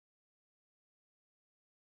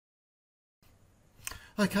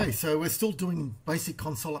Okay, so we're still doing basic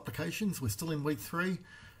console applications. We're still in week 3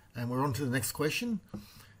 and we're on to the next question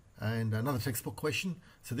and another textbook question.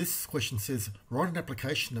 So this question says, write an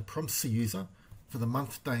application that prompts the user for the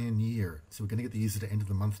month, day and year. So we're going to get the user to enter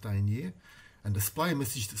the month, day and year and display a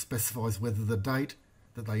message that specifies whether the date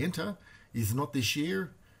that they enter is not this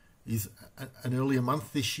year, is an earlier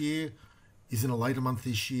month this year, is in a later month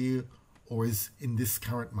this year, or is in this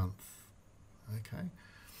current month. Okay,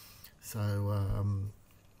 so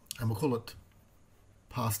and we'll call it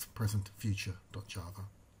PastPresentFuture.java.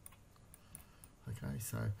 Okay,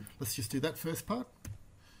 so let's just do that first part.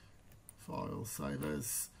 File, save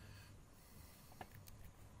as.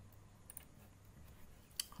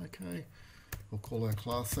 Okay, we'll call our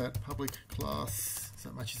class that public class, so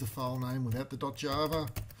that matches the file name without the .java.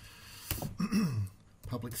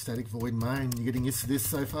 Public static void main. You're getting used to this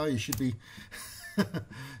so far. You should be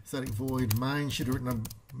static void main. Should have written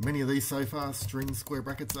many of these so far. Strings, square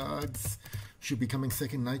brackets, args. Should be coming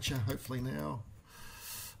second nature, hopefully now.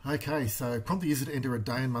 Okay, so prompt the user to enter a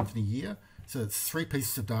day and month and a year. So it's 3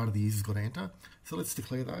 pieces of data the user's got to enter. So let's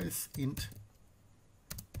declare those. Int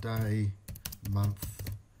day,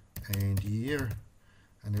 month, and year.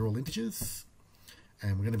 And they're all integers.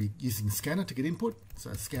 And we're going to be using scanner to get input.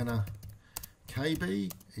 So scanner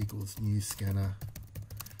KB equals new scanner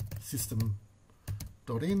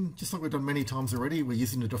system.in. Just like we've done many times already, we're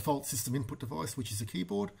using the default system input device, which is a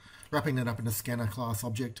keyboard, wrapping that up in a scanner class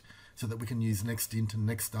object so that we can use next int and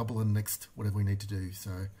next double and next whatever we need to do.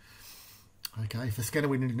 So, okay, for scanner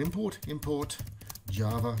we need an import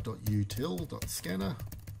java.util.scanner.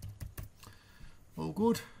 All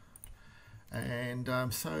good.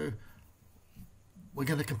 And so we're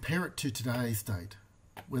going to compare it to today's date.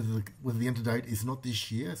 Whether the enter date is not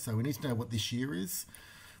this year, so we need to know what this year is.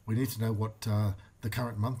 We need to know what the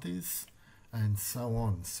current month is, and so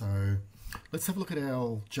on. So let's have a look at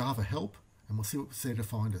our Java help, and we'll see what's there to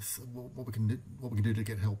find us. What we can do to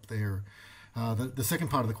get help there. The second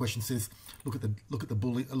part of the question says, look at the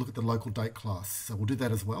local date class. So we'll do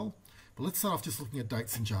that as well. But let's start off just looking at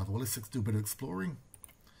dates in Java. Well, let's do a bit of exploring.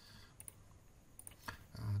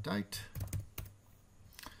 Date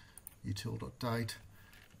util.date.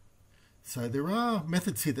 So there are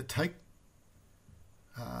methods here that take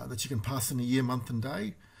that you can pass in a year, month, and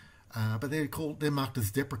day, but they're marked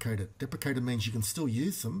as deprecated. Deprecated means you can still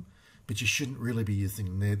use them, but you shouldn't really be using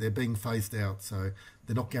them. They're being phased out, so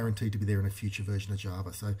they're not guaranteed to be there in a future version of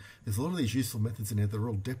Java. So there's a lot of these useful methods in there that are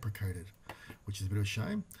all deprecated, which is a bit of a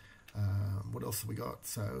shame. What else have we got?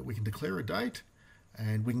 So we can declare a date,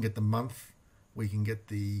 and we can get the month. We can get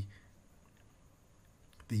the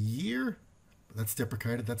year. That's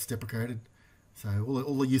deprecated. That's deprecated. So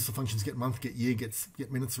all the useful functions, get month, get year, get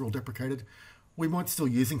minutes, are all deprecated. We might still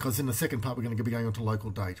use them because in the second part we're going to be going on to local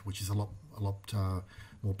date, which is a lot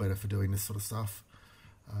more better for doing this sort of stuff.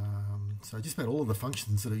 So just about all of the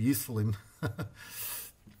functions that are useful in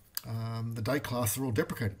the date class are all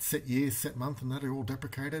deprecated. Set year, set month, and that are all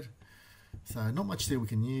deprecated. So not much there we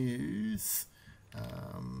can use.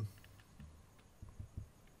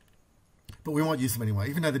 But we might use them anyway.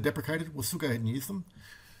 Even though they're deprecated, we'll still go ahead and use them.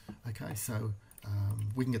 Okay, so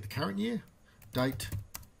we can get the current year. Date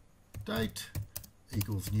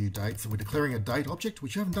equals new date. So we're declaring a date object,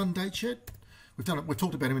 which we haven't done dates yet. We've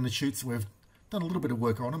talked about them in the shoots. We've done a little bit of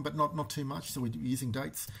work on them, but not too much. So we're using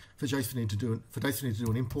dates. For dates we need to do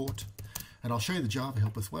an import. And I'll show you the Java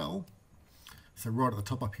help as well. So right at the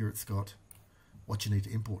top up here, it's got what you need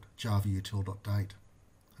to import, java util.date.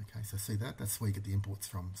 Okay, so see that? That's where you get the imports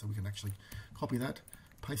from. So we can actually copy that,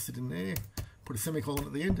 paste it in there, put a semicolon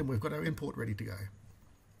at the end, and we've got our import ready to go.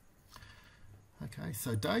 Okay,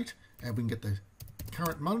 so date, and we can get the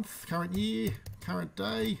current month, current year, current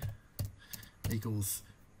day equals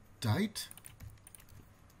date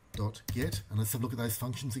dot get, and let's have a look at those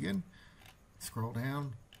functions again. Scroll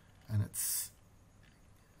down, and it's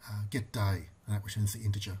get day, and that returns the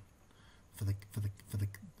integer for the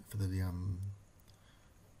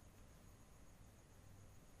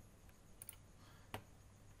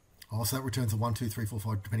oh, so that returns a 1, 2, 3, 4,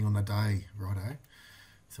 5 depending on the day, righto.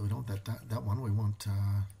 So we don't want that one. We want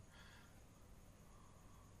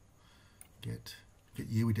get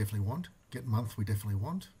year. We definitely want get month. We definitely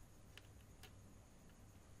want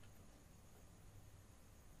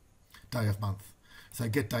day of month. So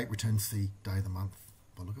get date returns the day of the month.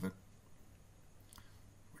 By the look of it,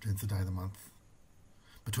 returns the day of the month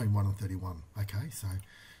between 1 and 31. Okay, so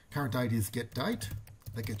current date is get date.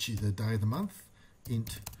 That gets you the day of the month.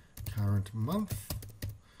 Int current month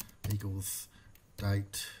equals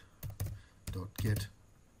date dot get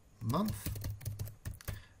month,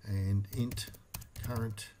 and int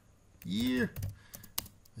current year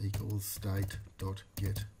equals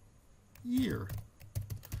date.getYear.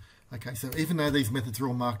 Okay, so even though these methods are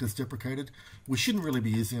all marked as deprecated, we shouldn't really be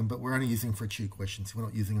using them, but we're only using them for cheat questions. We're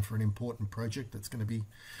not using them for an important project that's going to be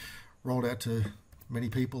rolled out to many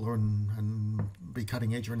people and be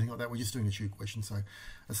cutting edge or anything like that. We're just doing a cheat question, so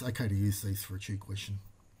it's okay to use these for a cheat question,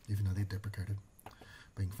 even though they're deprecated,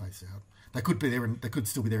 being phased out. They could be there, and they could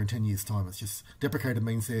still be there in 10 years' time. It's just deprecated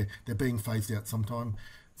means they're being phased out sometime.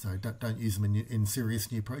 So don't use them in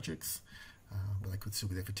serious new projects, but they could still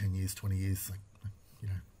be there for 10 years, 20 years. Like, you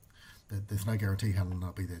know. There's no guarantee how long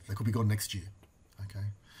they'll be there. They could be gone next year. Okay,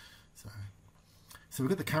 so we've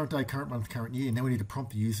got the current day, current month, current year. Now we need to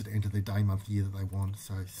prompt the user to enter the day, month, year that they want.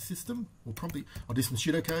 So system will prompt the. I'll do some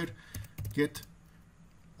pseudocode. Get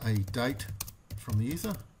a date from the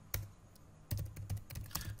user.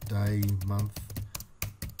 Day, month,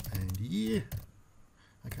 and year.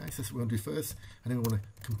 Okay, so that's what we want to do first, and then we want to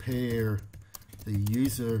compare the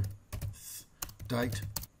user's date.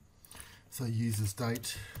 So user's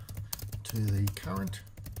date to the current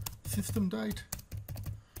system date,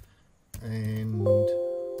 and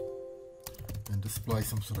display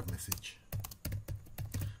some sort of message.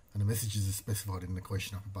 And the messages are specified in the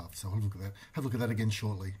question up above. So I'll have a look at that. Have a look at that again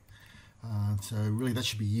shortly. So really that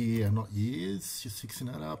should be year, not years. Just fixing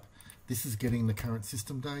that up. This is getting the current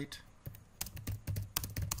system date.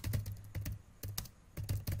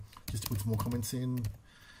 Just to put some more comments in.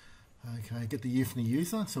 Okay, get the year from the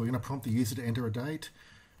user. So we're going to prompt the user to enter a date.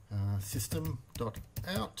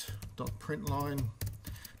 System.out.println.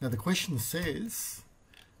 Now the question says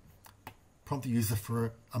prompt the user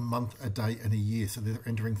for a month, a day, and a year. So they're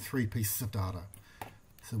entering 3 pieces of data.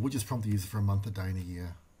 So we'll just prompt the user for a month, a day, and a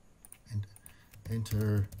year. And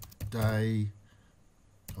enter day,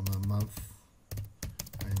 month,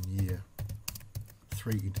 and year.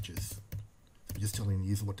 3 integers. So we're just telling the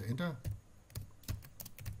user what to enter.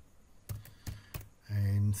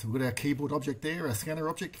 And so we've got our keyboard object there, our scanner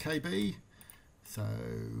object, KB. So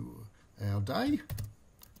our day.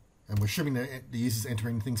 And we're assuming that the user's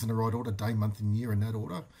entering things in the right order, day, month, and year in that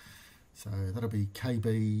order. So that'll be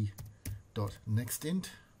KB.nextInt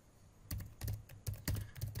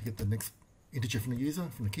to get the next integer from the user,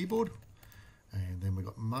 from the keyboard. And then we've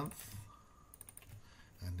got month.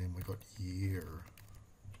 And then we've got year.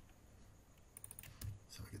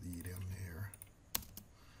 So we get the year down there.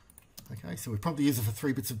 Okay, so we prompt the user for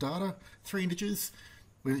 3 bits of data, 3 integers.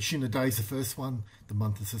 We assume the day is the first one, the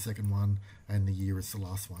month is the second one, and the year is the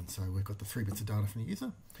last one. So we've got the 3 bits of data from the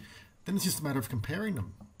user. Then it's just a matter of comparing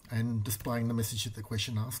them and displaying the message that the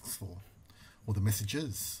question asks for, or the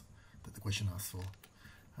messages that the question asks for.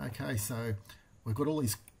 Okay, so we've got all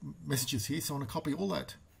these messages here, so I want to copy all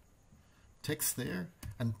that text there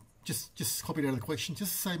and just copy it out of the question,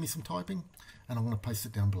 just to save me some typing, and I want to paste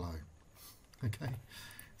it down below. Okay.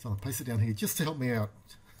 So I'll paste it down here just to help me out.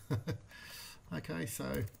 Okay,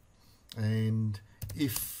 so, and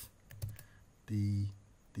if the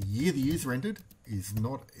year the user entered is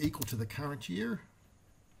not equal to the current year,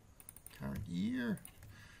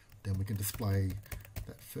 then we can display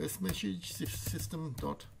that first message, if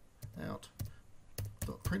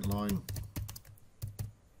system.out.println,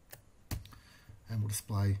 and we'll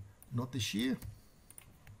display not this year.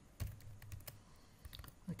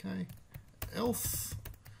 Okay, else.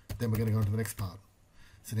 Then we're going to go on to the next part.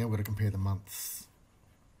 So now we're going to compare the months.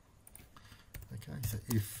 Okay, so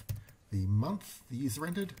if the month the user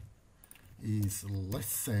entered is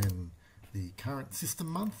less than the current system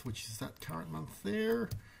month, which is that current month there,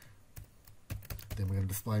 then we're going to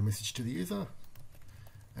display a message to the user,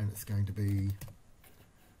 and it's going to be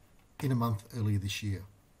in a month earlier this year.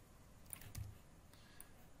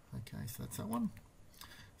 Okay, so that's that one.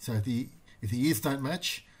 So if the years don't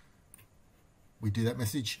match, we do that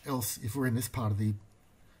message. Else, if we're in this part of the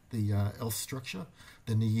else structure,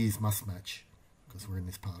 then the years must match because we're in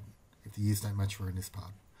this part. If the years don't match, we're in this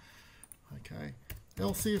part. Okay.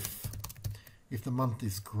 Else if the month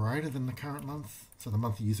is greater than the current month, so the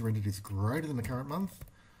month the user entered is greater than the current month,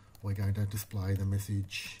 we're going to display the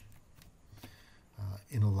message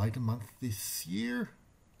in a later month this year.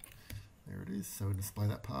 There it is. So we'll display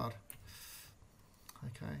that part.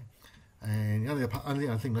 Okay. And the only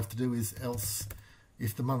other thing left to do is else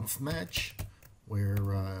if the months match, we're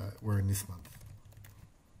in this month.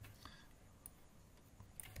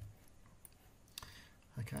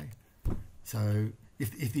 Okay, so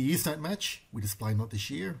if the years don't match, we display not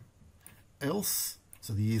this year. Else,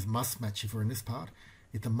 so the years must match if we're in this part.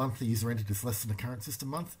 If the month the user entered is less than the current system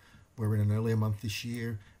month, we're in an earlier month this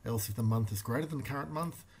year. Else if the month is greater than the current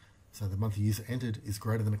month, so the month the user entered is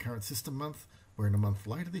greater than the current system month, we're in a month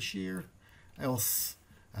later this year. Else,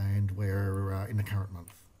 and we're in the current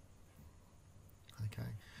month. Okay,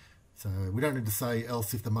 so we don't need to say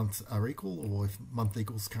else if the months are equal or if month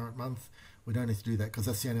equals current month. We don't need to do that because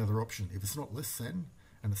that's the only other option. If it's not less than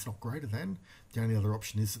and it's not greater than, the only other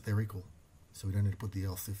option is that they're equal. So we don't need to put the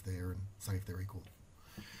else if there and say if they're equal.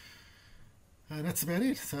 And that's about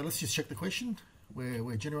it. So let's just check the question.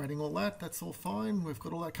 We're generating all that. That's all fine. We've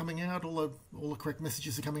got all that coming out. All the correct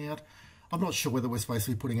messages are coming out. I'm not sure whether we're supposed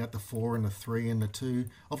to be putting out the 4 and the 3 and the 2.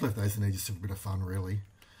 I've left those in there just for a bit of fun, really.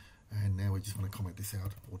 And now we just want to comment this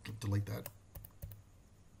out or delete that.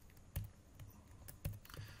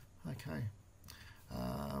 Okay.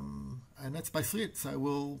 And that's basically it.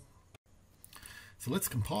 So let's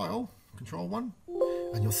compile, Control 1,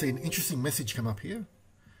 and you'll see an interesting message come up here.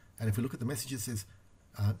 And if we look at the message, it says,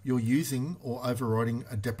 you're using or overriding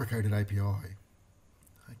a deprecated API.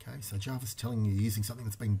 Okay, so Java's telling you you're using something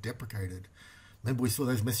that's been deprecated. Remember we saw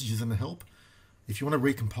those messages in the help? If you want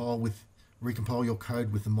to recompile your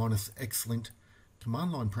code with the -xlint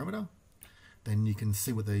command line parameter, then you can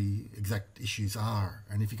see what the exact issues are.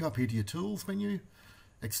 And if you go up here to your tools menu,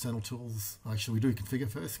 external tools, actually we do configure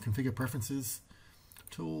first, configure preferences,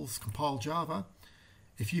 tools, compile Java.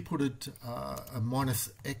 If you put it a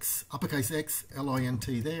 -x, uppercase X,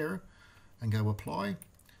 LINT there, and go apply,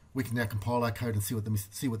 we can now compile our code and see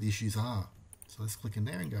what the issues are. So let's click in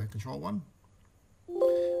there and go Control 1.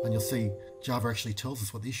 And you'll see Java actually tells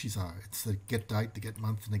us what the issues are. It's the get date, the get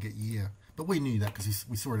month, and the get year. But we knew that because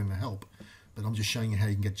we saw it in the help. But I'm just showing you how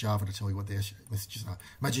you can get Java to tell you what the messages are.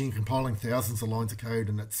 Imagine you're compiling thousands of lines of code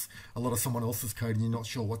and it's a lot of someone else's code and you're not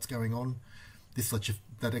sure what's going on. This lets you,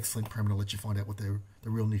 that excellent parameter lets you find out what the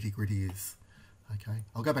real nitty-gritty is. Okay,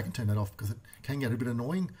 I'll go back and turn that off because it can get a bit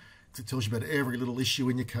annoying. It tells you about every little issue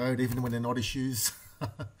in your code, even when they're not issues.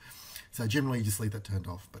 So generally you just leave that turned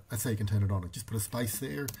off, but that's how you can turn it on. Just put a space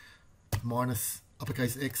there, minus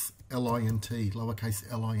uppercase X, LINT, lowercase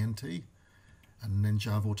LINT, and then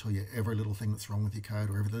Java will tell you every little thing that's wrong with your code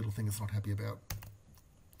or every little thing it's not happy about.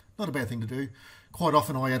 Not a bad thing to do. Quite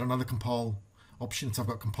often I add another compile option, so I've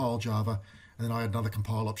got compile Java, and then I add another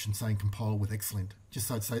compile option saying compile with xlint, just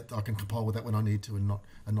so I can compile with that when I need to and not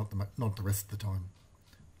the rest of the time.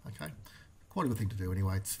 Okay, quite a good thing to do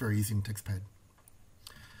anyway. It's very easy in TextPad.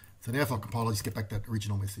 So now if I compile, I just get back that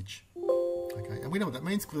original message. Okay, and we know what that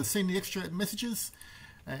means because we've seen the extra messages,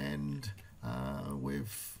 and we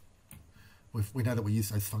know that we use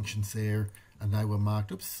those functions there, and they were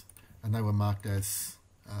marked. And they were marked as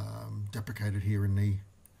deprecated here in the.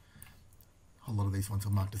 A lot of these ones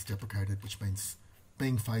are marked as deprecated, which means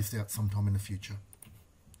being phased out sometime in the future.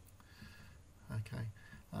 Okay,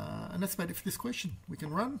 and that's about it for this question. We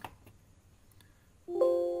can run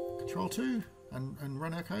Control 2 and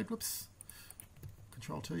run our code. Whoops.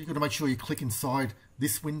 Control 2. You've got to make sure you click inside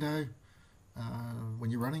this window when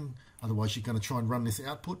you're running. Otherwise, you're going to try and run this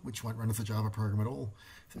output, which won't run as a Java program at all.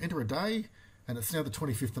 So enter a day, and it's now the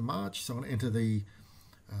 25th of March. So I'm going to enter the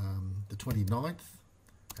 29th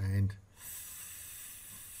and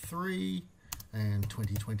 3 and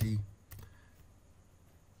 2020.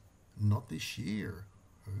 Not this year.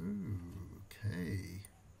 Okay.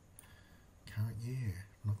 Current year.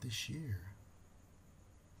 Not this year.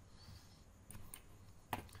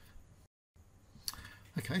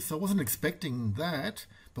 Okay, so I wasn't expecting that,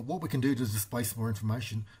 but what we can do to display some more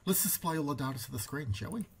information, let's display all the data to the screen,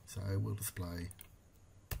 shall we? So we'll display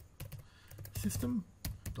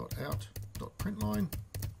system.out.println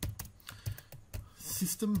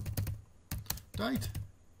system date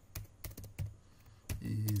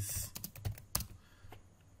is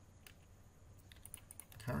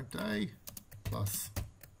current day plus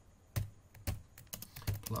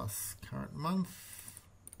current month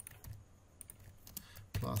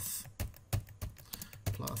plus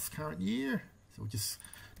current year. So we're just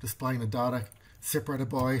displaying the data separated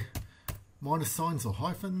by minus signs or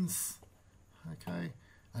hyphens. Okay,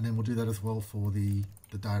 and then we'll do that as well for the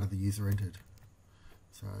data the user entered.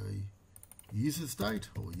 So user's date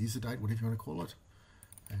or user date, whatever you want to call it,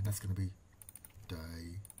 and that's going to be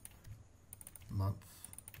day, month,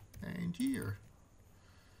 and year.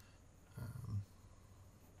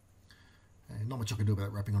 And not much I can do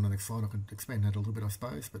about wrapping on the next slide. I can expand that a little bit, I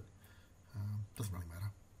suppose, but doesn't really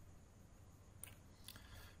matter.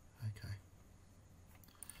 Okay.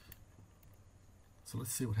 So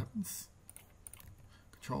let's see what happens.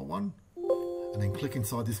 Control 1, and then click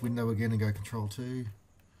inside this window again and go Control 2,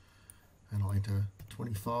 and I'll enter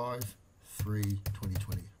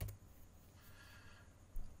 25/3/2020.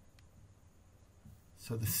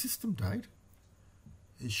 So the system date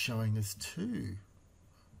is showing as 2.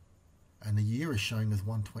 And the year is showing as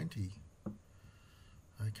 120.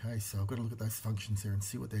 Okay, so I've got to look at those functions there and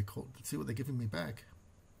see what they're called, see what they're giving me back.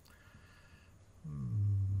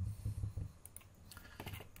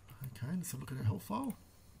 Okay, let's have a look at our help file.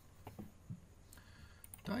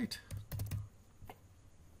 Date.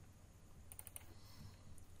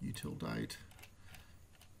 Util date.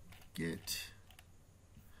 Get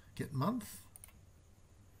month.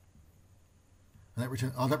 And that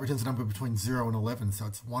returns a number between 0 and 11, so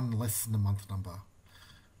it's 1 less than the month number.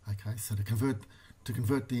 Okay, so to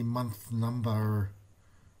convert the month number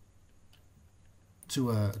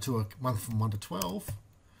to a month from 1 to 12,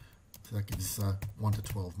 so that gives 1 to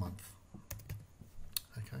 12 month.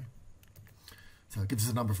 Okay, so it gives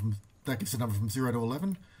us a number from 0 to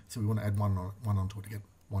 11. So we want to add one onto it to get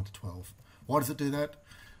 1 to 12. Why does it do that?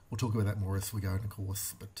 We'll talk about that more as we go in the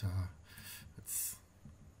course, but it's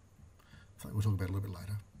something we'll talk about a little bit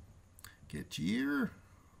later. Get year,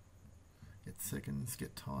 get seconds,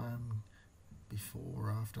 get time,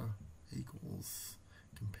 before, after, equals,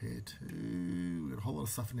 compared to. We've got a whole lot of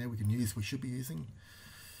stuff in there we can use, we should be using.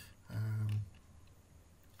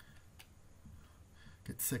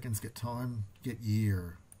 Get seconds, get time, get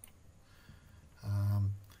year.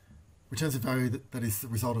 Returns a value that is the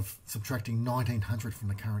result of subtracting 1900 from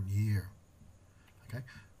the current year. Okay,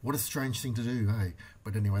 what a strange thing to do, hey?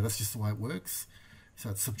 But anyway, that's just the way it works. So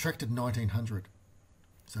it's subtracted 1900.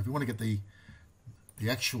 So if we want to get the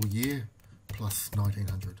actual year plus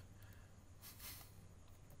 1900.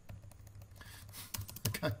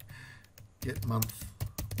 Okay, get month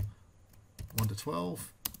 1 to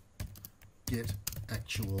 12, get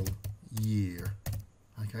actual year.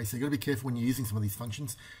 Okay, so you've got to be careful when you're using some of these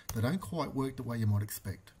functions. They don't quite work the way you might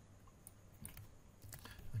expect.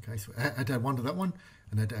 Okay, so I had to add 1 to that one,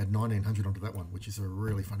 and I had to add 1900 onto that one, which is a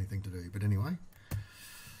really funny thing to do. But anyway,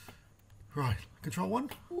 right, Control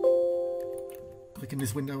 1. Click in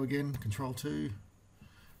this window again, Control 2,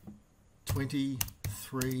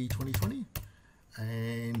 2020,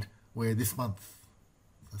 and we're this month.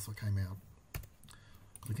 That's what came out.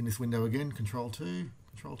 Click in this window again, Control 2.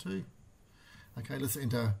 Okay, let's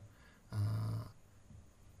enter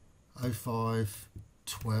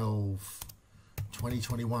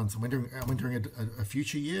 05/12/2021. So I'm entering a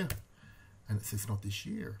future year, and it says not this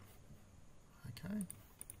year. Okay,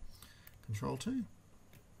 Control 2.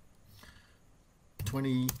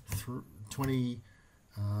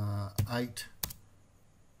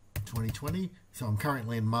 28/2020. So I'm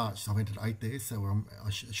currently in March, so I've entered 8 there. So I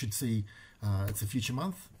should see it's a future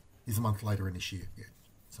month. Is a month later in this year. Yeah,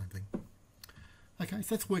 same thing. Okay,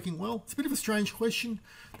 so that's working well. It's a bit of a strange question.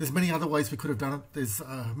 There's many other ways we could have done it. There's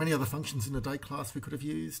many other functions in the date class we could have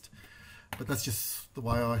used, but that's just the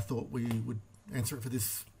way I thought we would answer it for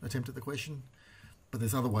this attempt at the question. But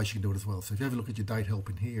there's other ways you can do it as well. So if you have a look at your date help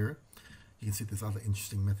in here, you can see there's other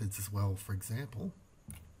interesting methods as well. For example,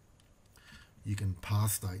 you can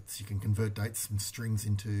parse dates. You can convert dates from strings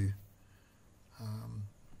into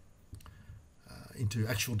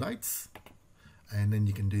actual dates, and then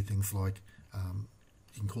you can do things like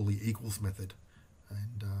you can call the equals method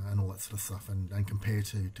and all that sort of stuff, and compare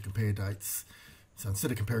to compare dates. So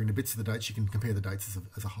instead of comparing the bits of the dates, you can compare the dates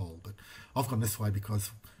as a whole. But I've gone this way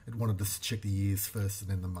because it wanted to check the years first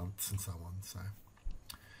and then the months and so on. So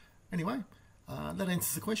anyway, that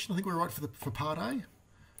answers the question. I think we're right for part A.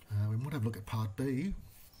 We might have a look at part B.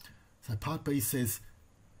 So part B says,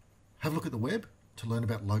 have a look at the web to learn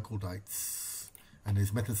about local dates. And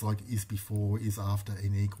there's methods like isBefore, isAfter,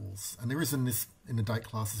 and equals. And there is in the date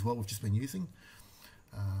class as well we've just been using.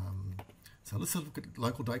 So let's have a look at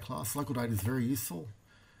local date class. Local date is very useful.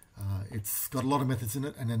 It's got a lot of methods in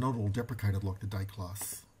it, and they're not all deprecated like the date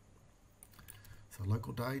class. So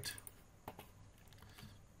local date.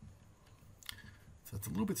 So it's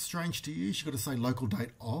a little bit strange to use. You've got to say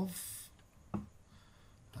LocalDate.of.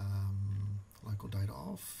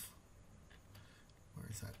 LocalDate.of. Where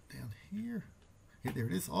is that? Down here. Yeah, there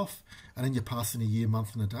it is, off. And then you pass in a year,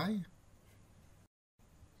 month, and a day.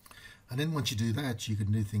 And then once you do that, you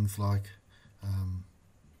can do things like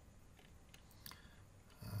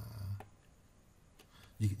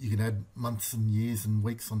you can add months and years and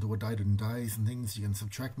weeks onto a date and days and things. You can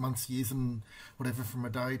subtract months, years, and whatever from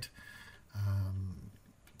a date.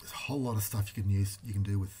 There's a whole lot of stuff you can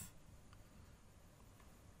do with.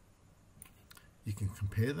 You can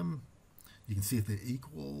compare them. You can see if they're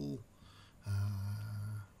equal.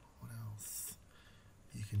 What else?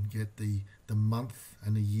 You can get the month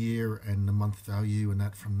and the year and the month value and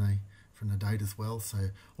that from the date as well.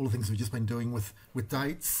 So all the things we've just been doing with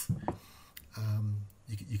dates,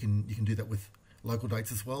 you can do that with local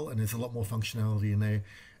dates as well. And there's a lot more functionality in there,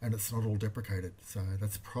 and it's not all deprecated. So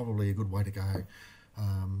that's probably a good way to go.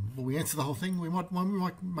 Will we answer the whole thing? We might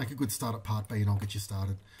make a good start at part B, and I'll get you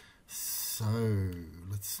started. So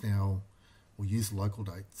let's now we'll use local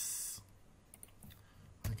dates.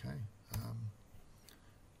 Okay,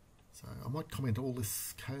 so I might comment all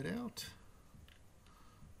this code out.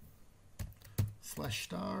 /*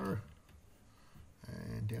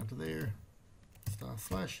 and down to there,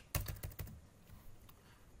 //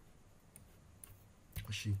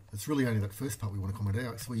 Actually, it's really only that first part we want to comment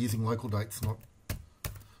out, so we're using local dates, not...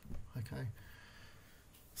 Okay.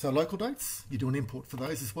 So local dates, you do an import for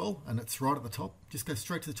those as well, and it's right at the top. Just go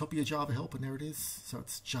straight to the top of your Java help, and there it is. So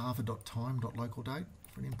it's java.time.localDate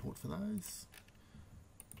for an import for those.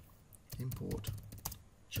 Import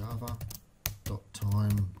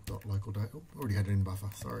java.time.localDate. Oh, already had it in buffer,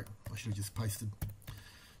 sorry. I should have just pasted.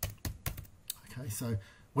 Okay, so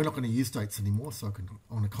we're not going to use dates anymore, so I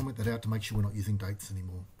want to comment that out to make sure we're not using dates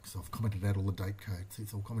anymore, because I've commented out all the date code. See,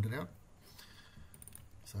 it's all commented out.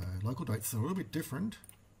 So local dates are a little bit different.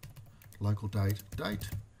 LocalDate.date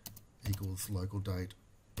equals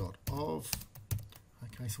LocalDate.of.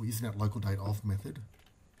 Okay, so we're using that LocalDate.of method.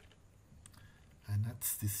 And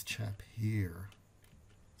that's this chap here.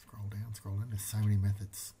 Scroll down, there's so many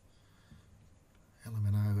methods.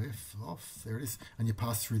 LMNOF off, there it is. And you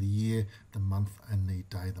pass through the year, the month, and the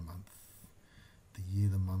day of the month. The year,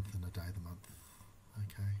 the month, and the day of the month.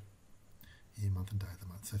 Okay. Year, month, and day of the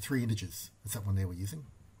month. So 3 integers. That's that one there we're using.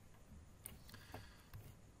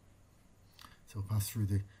 So we'll pass through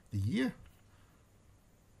the year,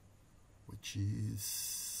 which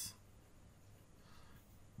is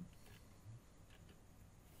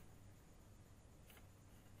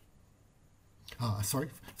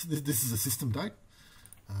sorry, so this is a system date,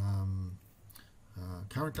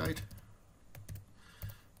 current date,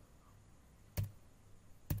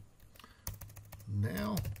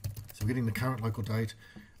 now, so we're getting the current local date,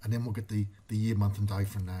 and then we'll get the year, month, and day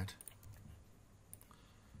from that.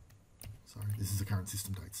 Sorry, this is the current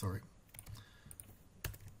system date, sorry.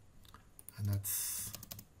 And that's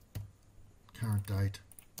current date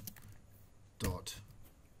dot,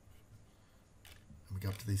 and we go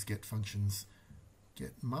up to these get functions,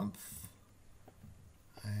 get month,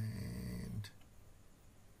 and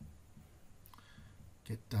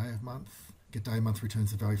get day of month. Get day of month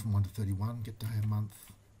returns the value from 1 to 31, get day of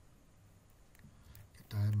month, get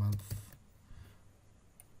day of month.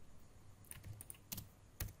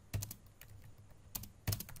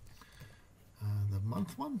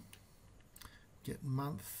 Month one, get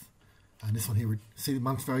month, and this one here, see the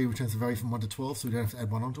month value returns the value from 1 to 12, so we don't have to add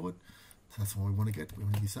 1 onto it. So that's what we want to get. We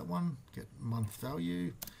want to use that one, get month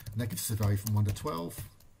value, and that gives us a value from 1 to 12.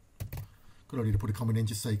 Good idea to put a comment in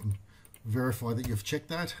just so you can verify that you've checked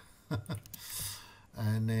that.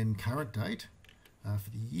 And then current date for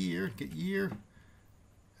the year, get year,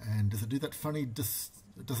 and does it do that funny, it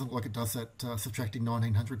doesn't look like it does that subtracting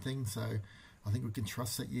 1900 thing, so I think we can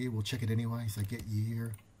trust that year. We'll check it anyway. So get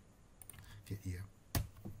year, get year.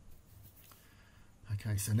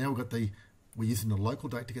 Okay, so now we're using the local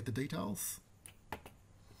date to get the details,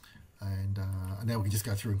 and now we can just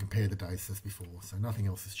go through and compare the dates as before. So nothing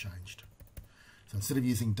else has changed. So instead of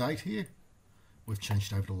using date here, we've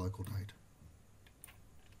changed over to local date.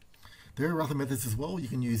 There are other methods as well. You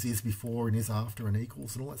can use isBefore and isAfter and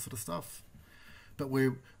equals and all that sort of stuff. But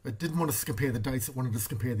it didn't want us to compare the dates, it wanted us to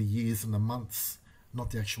compare the years and the months,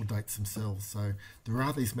 not the actual dates themselves. So there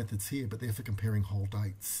are these methods here, but they're for comparing whole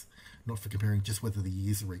dates, not for comparing just whether the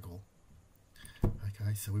years are equal.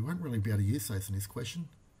 Okay, so we won't really be able to use those in this question.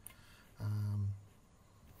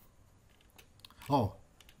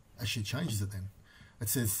 Actually it changes it then. It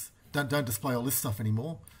says, don't display all this stuff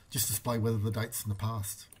anymore, just display whether the date's in the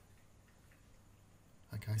past.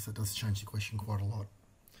 Okay, so it does change the question quite a lot.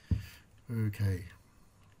 Okay.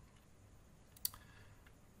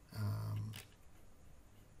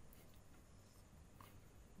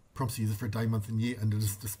 Prompts the user for a day, month, and year, and it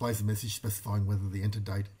just displays a message specifying whether the entered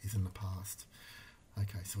date is in the past.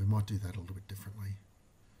 Okay, so we might do that a little bit differently.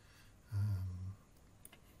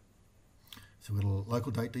 So we've got a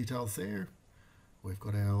local date details there. We've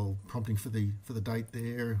got our prompting for the date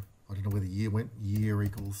there. I don't know where the year went. Year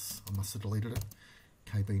equals, I must have deleted it.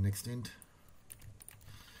 KB next int.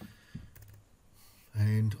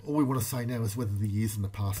 And all we want to say now is whether the year's in the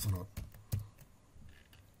past or not.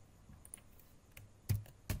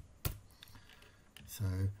 So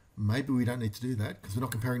maybe we don't need to do that because we're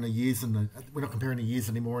not comparing the years and we're not comparing the years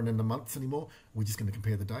anymore and then the months anymore. We're just going to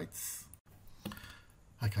compare the dates.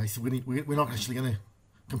 Okay, so we're not actually going to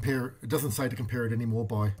compare. It doesn't say to compare it anymore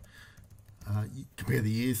by compare the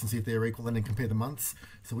years and see if they're equal, and then compare the months.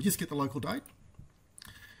 So we'll just get the local date,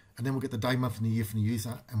 and then we'll get the day, month, and the year from the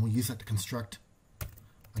user, and we'll use that to construct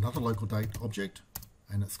another local date object,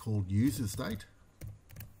 and it's called users date,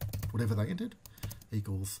 whatever they entered,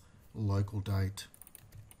 equals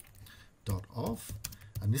LocalDate.of,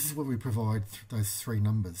 and this is where we provide those three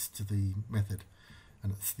numbers to the method,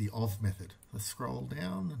 and it's the of method. Let's scroll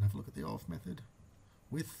down and have a look at the of method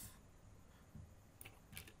with.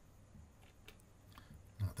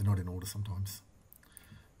 No, they're not in order sometimes.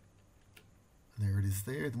 And there it is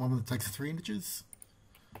there, the one that takes 3 integers.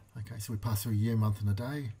 Okay, so we pass through a year, month and a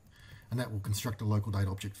day, and that will construct a local date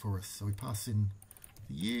object for us. So we pass in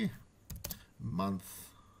the year, month,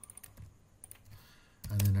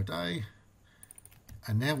 and then a day.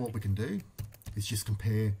 And now what we can do is just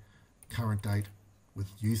compare current date with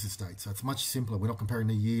user's date. So it's much simpler. We're not comparing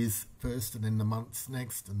the years first and then the months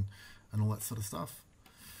next and all that sort of stuff.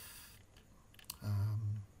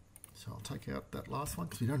 So I'll take out that last one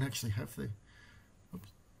because we don't actually have the,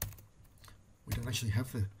 we don't actually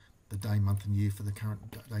have the day, month and year for the current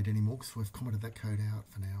date anymore, because we've commented that code out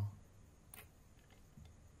for now.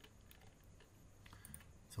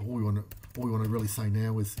 So all we want to really say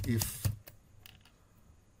now is if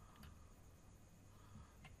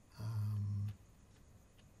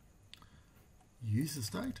user's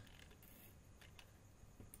date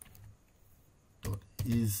dot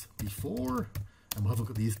isBefore, and we'll have a look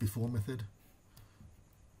at the isBefore method.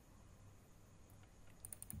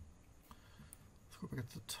 Let's go back at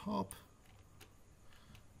the top.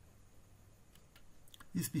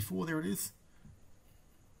 isBefore, there it is.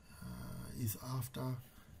 isAfter,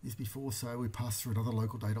 isBefore, so we pass through another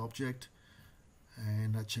local date object,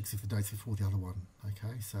 and that checks if the date's before the other one.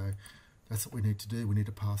 Okay, so that's what we need to do. We need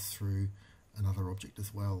to pass through another object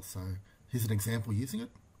as well. So here's an example using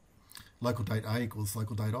it. Local date A equals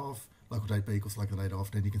local date of, local date B equals local date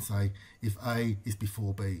of. Then you can say if A is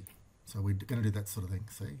before B. So we're going to do that sort of thing.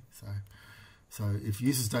 See, so if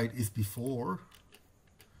user's date is before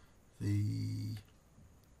the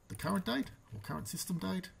current date or current system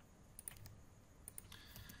date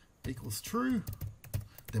equals true,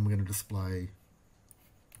 then we're going to display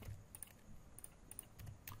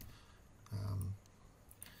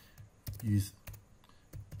use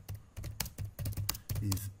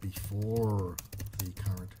is before the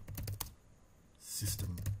current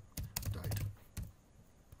system date,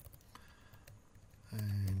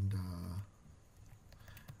 and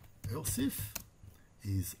else if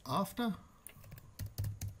is after,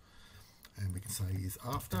 and we can say is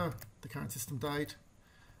after the current system date.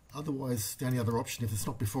 Otherwise, the only other option, if it's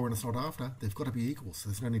not before and it's not after, they've got to be equal. So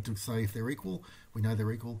there's no need to say if they're equal. We know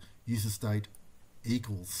they're equal. User's date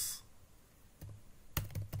equals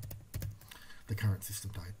the current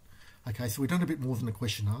system date. Okay, so we've done a bit more than the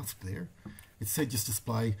question asked there. It said just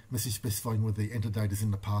display message specifying whether the enter date is in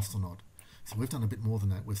the past or not. So we've done a bit more than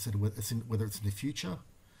that. We've said whether it's in the future,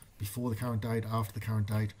 before the current date, after the current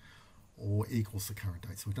date, or equals the current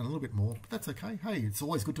date. So we've done a little bit more, but that's okay. Hey, it's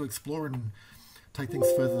always good to explore and take things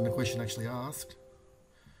further than the question actually asked.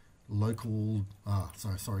 Local,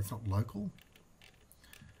 sorry, it's not local.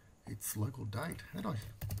 It's local date. How'd I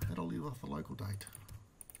leave off the local date?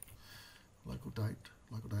 Local date.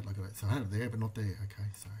 So I had it there, but not there. Okay,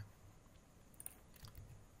 so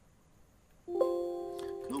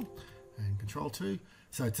cool. And Control 2.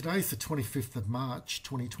 So today's the 25th of March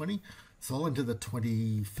 2020. So I'll enter the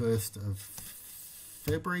 21st of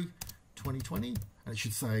February 2020, and it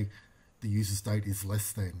should say the user's date is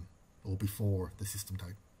less than or before the system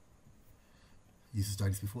date. User's date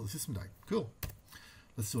is before the system date. Cool.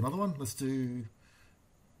 Let's do another one. Let's do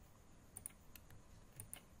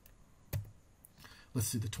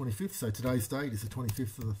the 25th. So today's date is the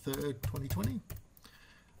 25th of the 3rd, 2020.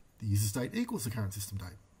 The user's date equals the current system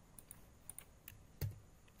date.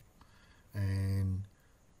 And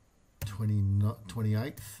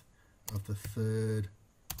 28th of the 3rd,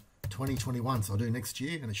 2021. So I'll do next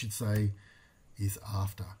year, and it should say is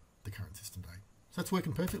after the current system date. So that's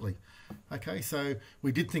working perfectly. Okay, so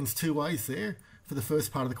we did things two ways there. For the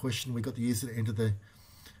first part of the question, we got the user to enter the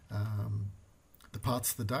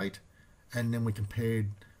parts of the date, and then we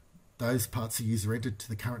compared those parts the user entered to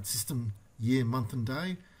the current system year, month and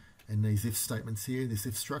day, and these if statements here, this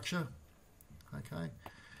if structure. Okay,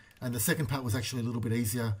 and the second part was actually a little bit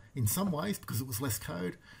easier in some ways because it was less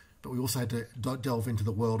code, but we also had to delve into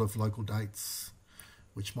the world of local dates,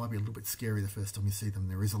 which might be a little bit scary the first time you see them.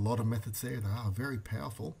 There is a lot of methods there. They are very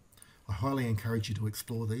powerful. I highly encourage you to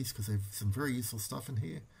explore these because there's some very useful stuff in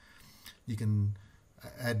here. You can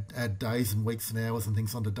add days and weeks and hours and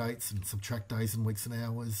things onto dates and subtract days and weeks and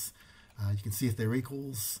hours. You can see if they're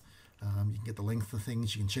equals. You can get the length of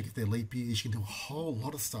things. You can check if they're leap years. You can do a whole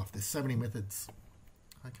lot of stuff. There's so many methods.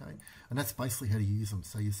 Okay, and that's basically how to use them.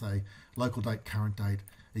 So you say local date current date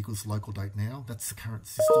equals local date now. That's the current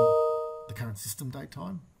system date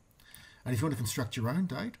time. And if you want to construct your own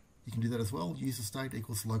date, you can do that as well. User state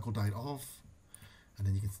equals LocalDate.of, and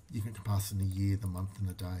then you can pass in the year, the month, and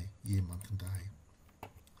the day. Year, month, and day.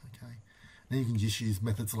 Okay. Then you can just use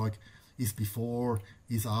methods like isBefore,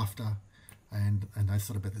 isAfter, and those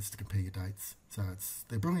sort of methods to compare your dates. So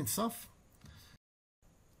they're brilliant stuff.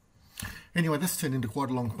 Anyway, that's turned into quite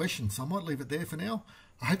a long question, so I might leave it there for now.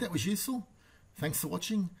 I hope that was useful. Thanks for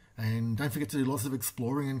watching, and don't forget to do lots of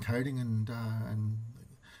exploring and coding and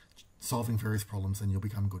solving various problems, and you'll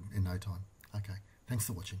become good in no time. Okay, thanks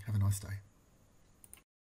for watching. Have a nice day.